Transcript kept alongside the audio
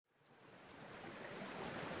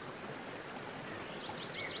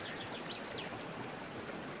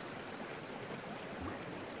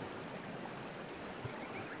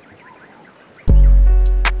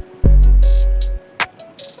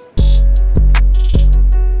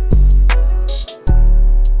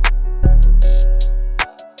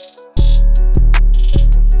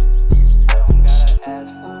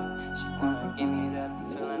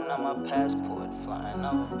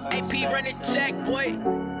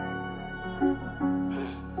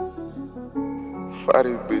Fire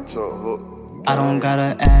this bitch up, hook. I don't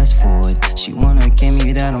gotta ask for it. She wanna give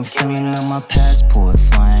me that, I'm filling up my passport.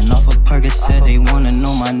 Flying off a Percocet, they wanna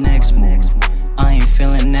know my next move. I ain't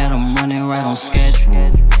feeling that, I'm running right on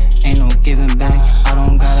schedule. Ain't no giving back, I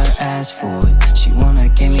don't gotta ask for it. She wanna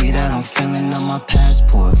give me that, I'm filling up my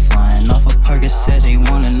passport. Flying off a Percocet, they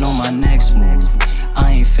wanna know my next move.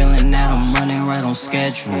 I ain't feeling that, I'm running right on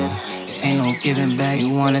schedule. Ain't no giving back.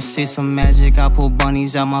 You wanna see some magic? I pull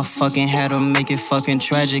bunnies out my fucking head or make it fucking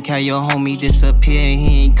tragic. How your homie disappear,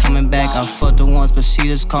 he ain't coming back. I fucked her once, but she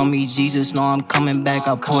just called me Jesus. Know I'm coming back.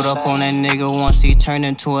 I pulled up on that nigga once, he turned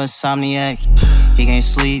into a insomniac. He can't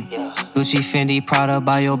sleep. Gucci, Fendi, Prada,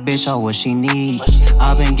 buy your bitch all what she need.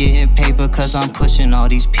 I've been getting paper cause I'm pushing all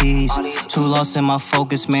these P's. Too lost in my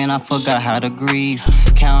focus, man, I forgot how to grieve.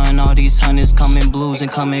 Counting all these hundreds, coming blues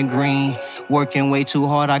and coming green. Working way too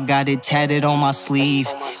hard, I got it tatted on my sleeve.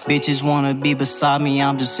 Bitches wanna be beside me,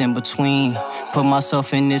 I'm just in between. Put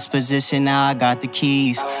myself in this position, now I got the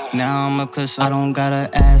keys. Now I'm a cause I don't gotta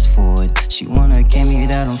ask for it. She wanna give me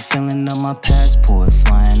that, I'm filling up my passport.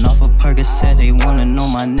 Flying off a Percocet, they wanna know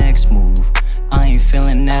my next move. I ain't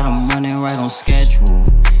feeling that, I'm running right on schedule.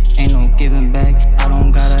 Ain't no giving back, I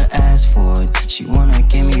don't gotta ask for it. She wanna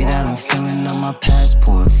give me that, I'm filling up my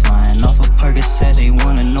passport. Flying off a Percocet, they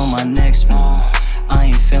wanna know my next move. I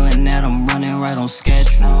ain't feeling that, I'm running right on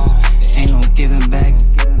schedule. Ain't no giving back.